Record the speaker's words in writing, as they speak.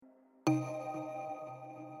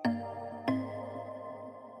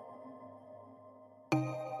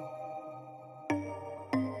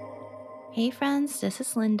Hey friends, this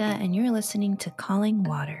is Linda, and you're listening to Calling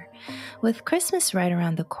Water. With Christmas right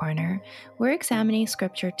around the corner, we're examining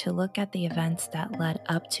scripture to look at the events that led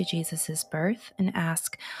up to Jesus' birth and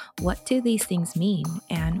ask, what do these things mean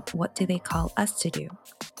and what do they call us to do?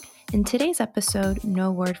 In today's episode,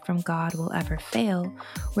 No Word from God Will Ever Fail,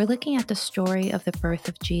 we're looking at the story of the birth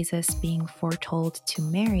of Jesus being foretold to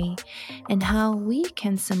Mary and how we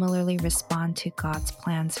can similarly respond to God's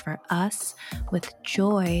plans for us with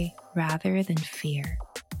joy rather than fear.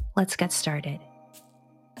 Let's get started.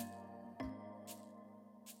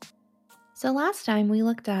 So, last time we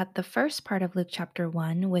looked at the first part of Luke chapter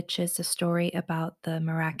 1, which is the story about the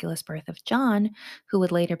miraculous birth of John, who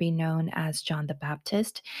would later be known as John the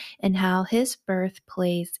Baptist, and how his birth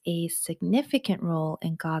plays a significant role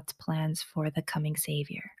in God's plans for the coming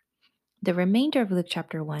Savior. The remainder of Luke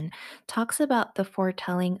chapter 1 talks about the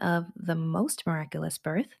foretelling of the most miraculous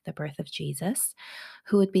birth, the birth of Jesus,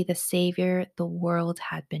 who would be the Savior the world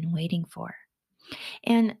had been waiting for.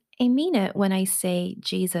 And I mean it when I say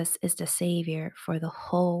Jesus is the Savior for the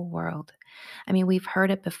whole world. I mean, we've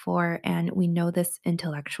heard it before and we know this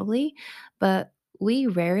intellectually, but we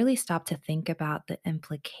rarely stop to think about the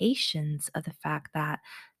implications of the fact that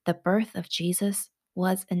the birth of Jesus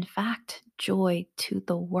was, in fact, joy to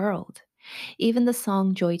the world. Even the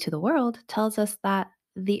song Joy to the World tells us that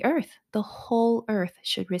the earth, the whole earth,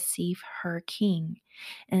 should receive her king.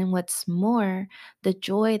 And what's more, the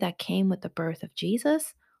joy that came with the birth of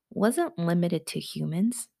Jesus wasn't limited to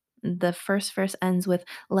humans. The first verse ends with,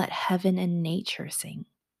 Let heaven and nature sing.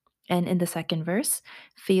 And in the second verse,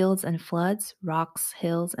 fields and floods, rocks,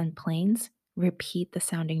 hills, and plains repeat the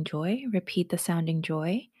sounding joy, repeat the sounding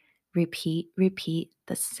joy, repeat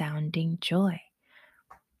the sounding joy.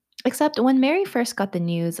 Except when Mary first got the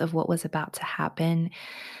news of what was about to happen,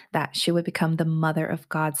 that she would become the mother of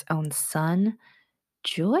God's own son,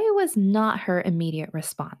 joy was not her immediate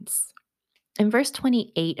response. In verse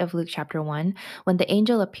 28 of Luke chapter 1, when the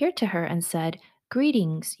angel appeared to her and said,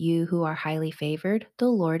 Greetings, you who are highly favored, the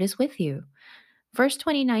Lord is with you. Verse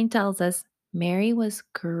 29 tells us, Mary was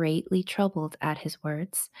greatly troubled at his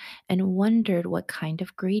words and wondered what kind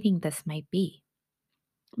of greeting this might be.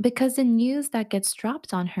 Because the news that gets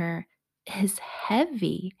dropped on her is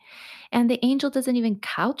heavy. And the angel doesn't even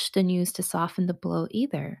couch the news to soften the blow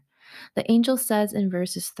either. The angel says in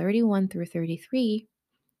verses 31 through 33,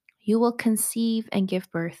 You will conceive and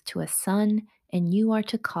give birth to a son, and you are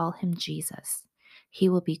to call him Jesus. He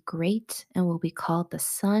will be great and will be called the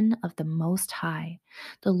Son of the Most High.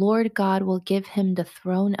 The Lord God will give him the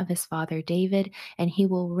throne of his father David, and he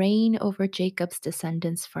will reign over Jacob's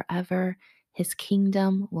descendants forever. His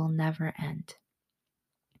kingdom will never end.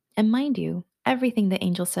 And mind you, everything the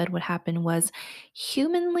angel said would happen was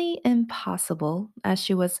humanly impossible, as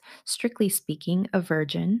she was, strictly speaking, a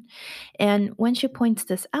virgin. And when she points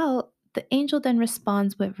this out, the angel then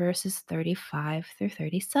responds with verses 35 through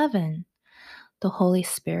 37. The Holy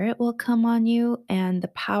Spirit will come on you, and the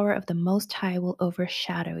power of the Most High will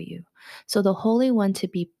overshadow you. So the Holy One to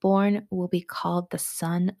be born will be called the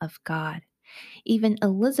Son of God. Even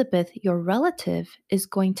Elizabeth, your relative, is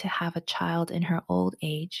going to have a child in her old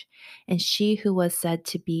age, and she who was said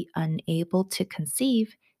to be unable to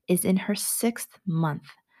conceive is in her 6th month,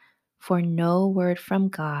 for no word from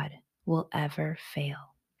God will ever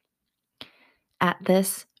fail. At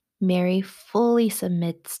this, Mary fully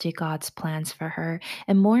submits to God's plans for her,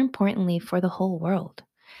 and more importantly, for the whole world.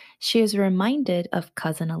 She is reminded of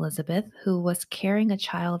cousin Elizabeth, who was carrying a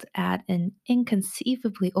child at an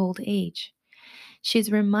inconceivably old age.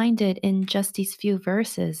 She's reminded in just these few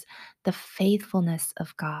verses the faithfulness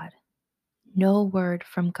of God. No word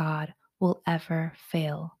from God will ever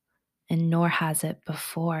fail, and nor has it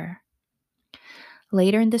before.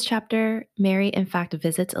 Later in this chapter, Mary in fact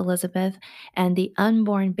visits Elizabeth, and the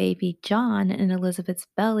unborn baby John in Elizabeth's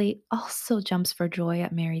belly also jumps for joy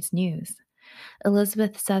at Mary's news.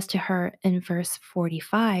 Elizabeth says to her in verse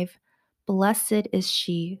 45, Blessed is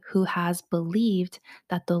she who has believed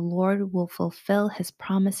that the Lord will fulfill his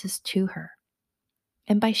promises to her.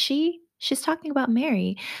 And by she, she's talking about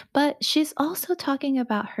Mary, but she's also talking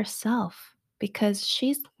about herself because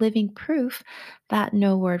she's living proof that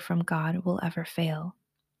no word from God will ever fail.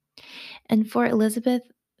 And for Elizabeth,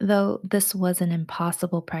 though this was an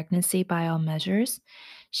impossible pregnancy by all measures,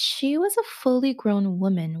 she was a fully grown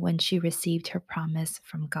woman when she received her promise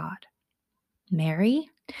from God. Mary,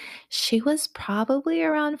 she was probably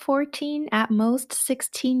around 14, at most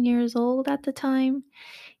 16 years old at the time.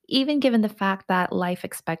 Even given the fact that life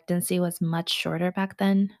expectancy was much shorter back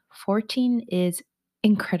then, 14 is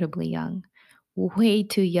incredibly young. Way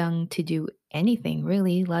too young to do anything,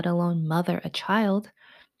 really, let alone mother a child.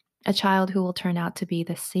 a child who will turn out to be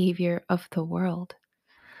the savior of the world.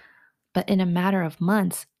 But in a matter of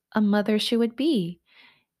months, a mother she would be.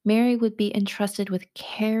 Mary would be entrusted with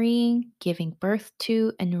carrying, giving birth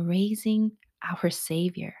to, and raising our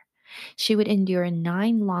Savior. She would endure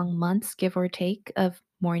 9 long months, give or take, of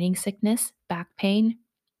morning sickness, back pain,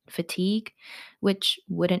 fatigue, which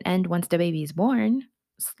wouldn't end once the baby's born.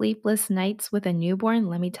 Sleepless nights with a newborn,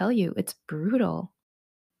 let me tell you, it's brutal.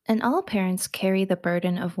 And all parents carry the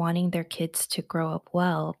burden of wanting their kids to grow up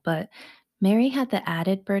well, but Mary had the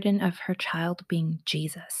added burden of her child being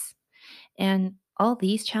Jesus. And all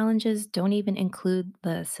these challenges don't even include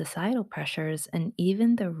the societal pressures and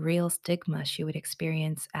even the real stigma she would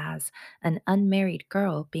experience as an unmarried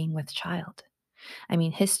girl being with child. I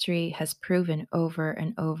mean, history has proven over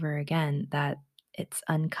and over again that it's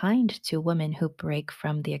unkind to women who break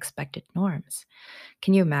from the expected norms.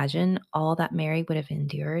 Can you imagine all that Mary would have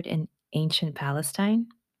endured in ancient Palestine?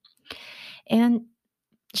 And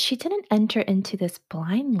she didn't enter into this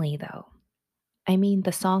blindly, though. I mean,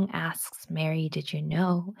 the song asks Mary, "Did you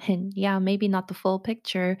know?" And yeah, maybe not the full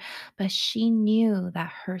picture, but she knew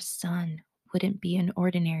that her son wouldn't be an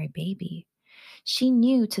ordinary baby. She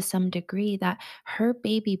knew to some degree that her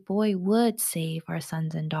baby boy would save our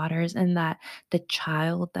sons and daughters and that the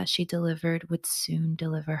child that she delivered would soon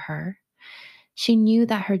deliver her. She knew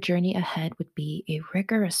that her journey ahead would be a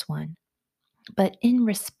rigorous one. But in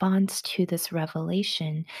response to this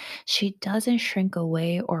revelation, she doesn't shrink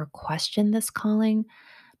away or question this calling,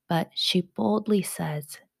 but she boldly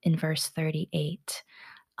says in verse 38,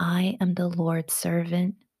 "I am the Lord's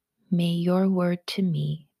servant. May your word to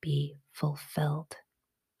me be fulfilled."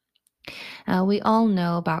 We all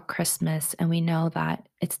know about Christmas and we know that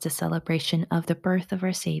it's the celebration of the birth of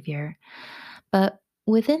our Savior. But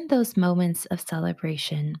within those moments of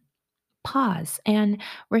celebration, pause and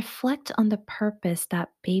reflect on the purpose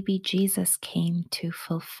that baby Jesus came to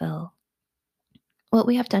fulfill. What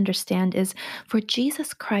we have to understand is for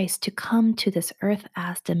Jesus Christ to come to this earth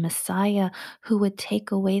as the Messiah who would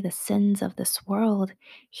take away the sins of this world,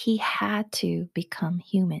 he had to become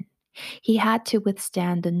human. He had to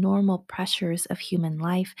withstand the normal pressures of human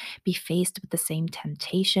life, be faced with the same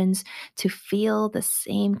temptations, to feel the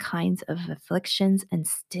same kinds of afflictions, and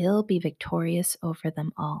still be victorious over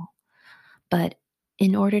them all. But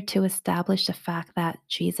in order to establish the fact that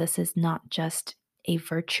Jesus is not just a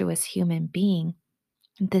virtuous human being,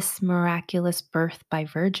 this miraculous birth by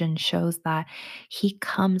virgin shows that he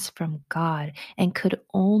comes from God and could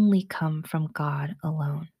only come from God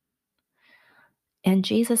alone. And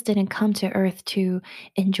Jesus didn't come to earth to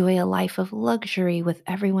enjoy a life of luxury with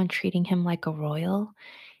everyone treating him like a royal.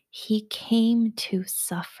 He came to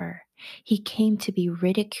suffer. He came to be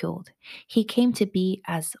ridiculed. He came to be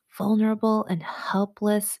as vulnerable and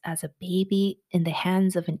helpless as a baby in the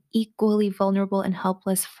hands of an equally vulnerable and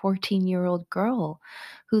helpless 14-year-old girl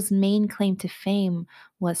whose main claim to fame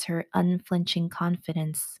was her unflinching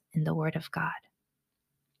confidence in the Word of God.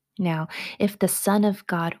 Now, if the Son of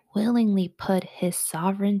God willingly put his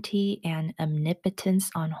sovereignty and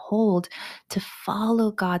omnipotence on hold to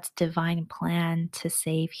follow God's divine plan to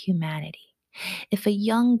save humanity, if a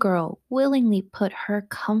young girl willingly put her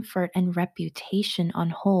comfort and reputation on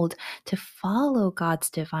hold to follow God's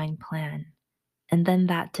divine plan, and then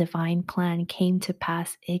that divine plan came to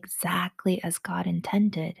pass exactly as God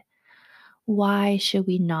intended, why should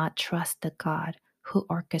we not trust the God who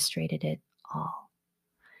orchestrated it all?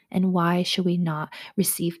 And why should we not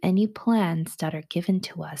receive any plans that are given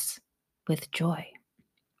to us with joy?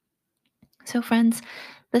 So, friends,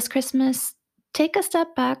 this Christmas, take a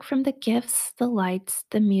step back from the gifts, the lights,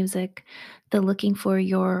 the music, the looking for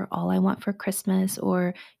your all I want for Christmas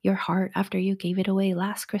or your heart after you gave it away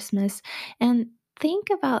last Christmas, and think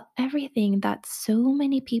about everything that so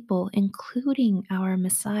many people, including our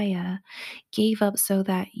Messiah, gave up so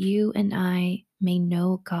that you and I may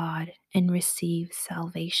know God and receive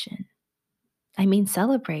salvation. I mean,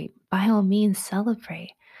 celebrate. By all means,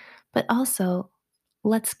 celebrate. But also,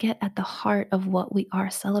 let's get at the heart of what we are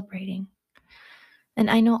celebrating. And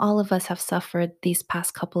I know all of us have suffered these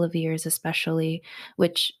past couple of years, especially,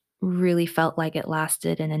 which really felt like it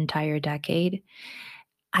lasted an entire decade.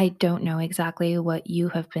 I don't know exactly what you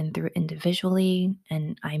have been through individually,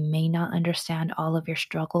 and I may not understand all of your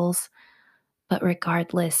struggles, but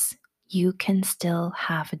regardless, you can still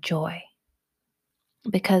have joy.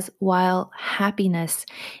 Because while happiness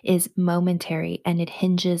is momentary and it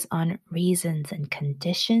hinges on reasons and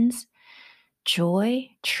conditions, joy,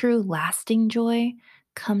 true lasting joy,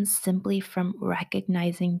 comes simply from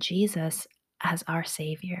recognizing Jesus as our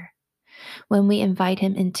Savior. When we invite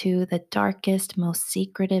him into the darkest, most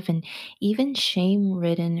secretive, and even shame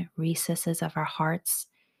ridden recesses of our hearts,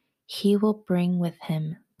 he will bring with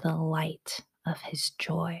him the light of his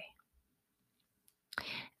joy.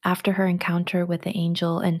 After her encounter with the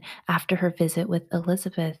angel and after her visit with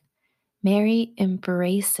Elizabeth, Mary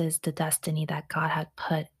embraces the destiny that God had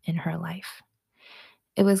put in her life.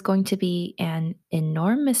 It was going to be an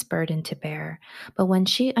enormous burden to bear, but when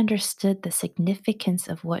she understood the significance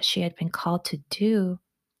of what she had been called to do,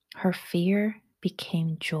 her fear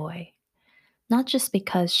became joy. Not just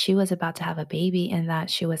because she was about to have a baby and that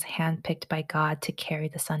she was handpicked by God to carry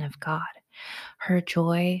the Son of God. Her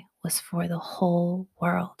joy was for the whole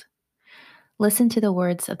world. Listen to the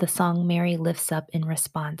words of the song Mary lifts up in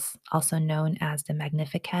response, also known as the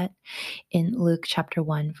Magnificat, in Luke chapter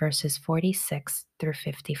 1, verses 46 through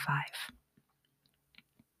 55.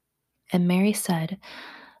 And Mary said,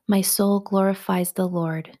 "My soul glorifies the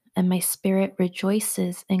Lord, and my spirit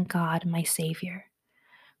rejoices in God my Savior.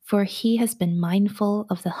 For he has been mindful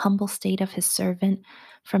of the humble state of his servant.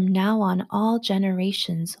 From now on, all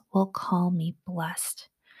generations will call me blessed.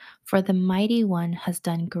 For the Mighty One has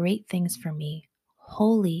done great things for me.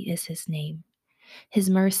 Holy is his name. His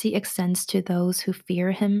mercy extends to those who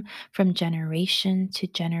fear him from generation to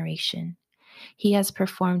generation. He has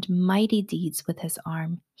performed mighty deeds with his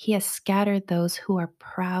arm. He has scattered those who are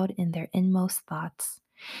proud in their inmost thoughts.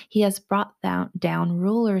 He has brought down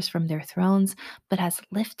rulers from their thrones, but has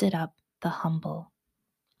lifted up the humble.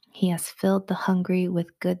 He has filled the hungry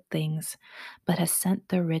with good things, but has sent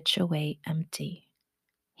the rich away empty.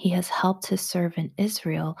 He has helped his servant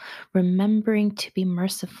Israel, remembering to be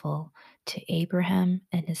merciful to Abraham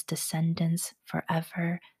and his descendants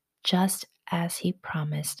forever, just as he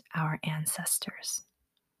promised our ancestors."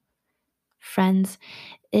 Friends,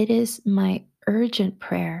 it is my urgent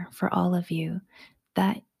prayer for all of you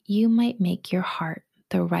that you might make your heart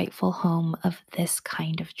the rightful home of this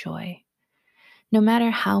kind of joy. No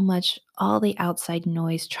matter how much all the outside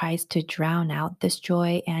noise tries to drown out this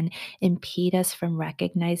joy and impede us from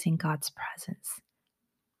recognizing God's presence.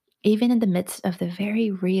 Even in the midst of the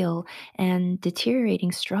very real and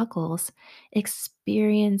deteriorating struggles,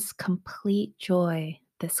 experience complete joy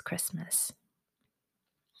this Christmas.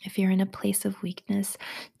 If you're in a place of weakness,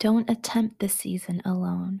 don't attempt this season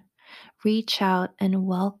alone. Reach out and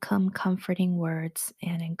welcome comforting words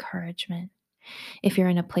and encouragement. If you're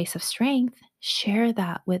in a place of strength, share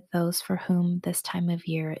that with those for whom this time of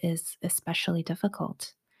year is especially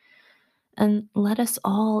difficult. And let us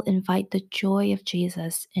all invite the joy of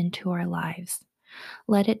Jesus into our lives.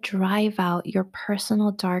 Let it drive out your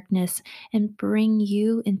personal darkness and bring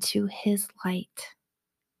you into his light.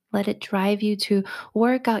 Let it drive you to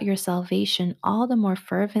work out your salvation all the more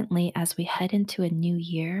fervently as we head into a new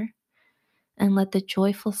year. And let the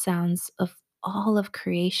joyful sounds of all of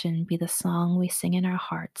creation be the song we sing in our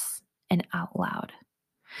hearts and out loud.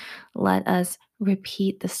 Let us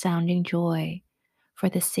repeat the sounding joy, for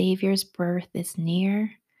the Savior's birth is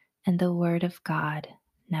near, and the word of God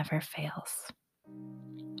never fails.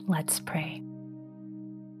 Let's pray.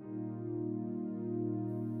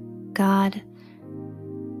 God,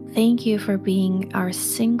 thank you for being our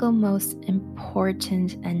single most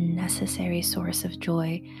important and necessary source of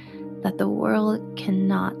joy that the world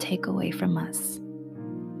cannot take away from us.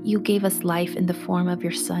 You gave us life in the form of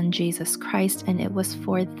your Son, Jesus Christ, and it was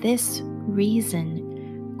for this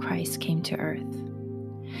reason Christ came to earth.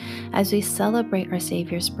 As we celebrate our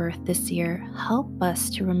Savior's birth this year, help us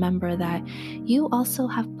to remember that you also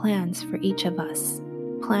have plans for each of us,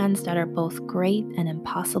 plans that are both great and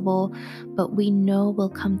impossible, but we know will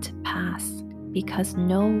come to pass because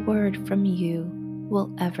no word from you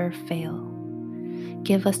will ever fail.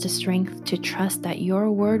 Give us the strength to trust that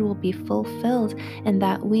your word will be fulfilled and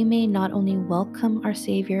that we may not only welcome our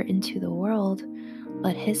Savior into the world,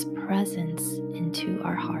 but his presence into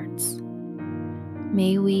our hearts.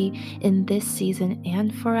 May we, in this season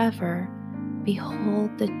and forever,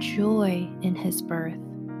 behold the joy in his birth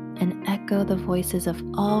and echo the voices of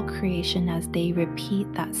all creation as they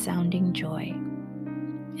repeat that sounding joy.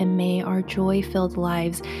 And may our joy-filled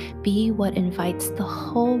lives be what invites the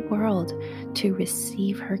whole world to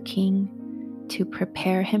receive her King, to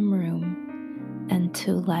prepare him room, and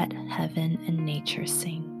to let heaven and nature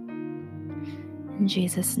sing. In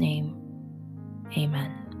Jesus' name,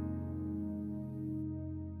 amen.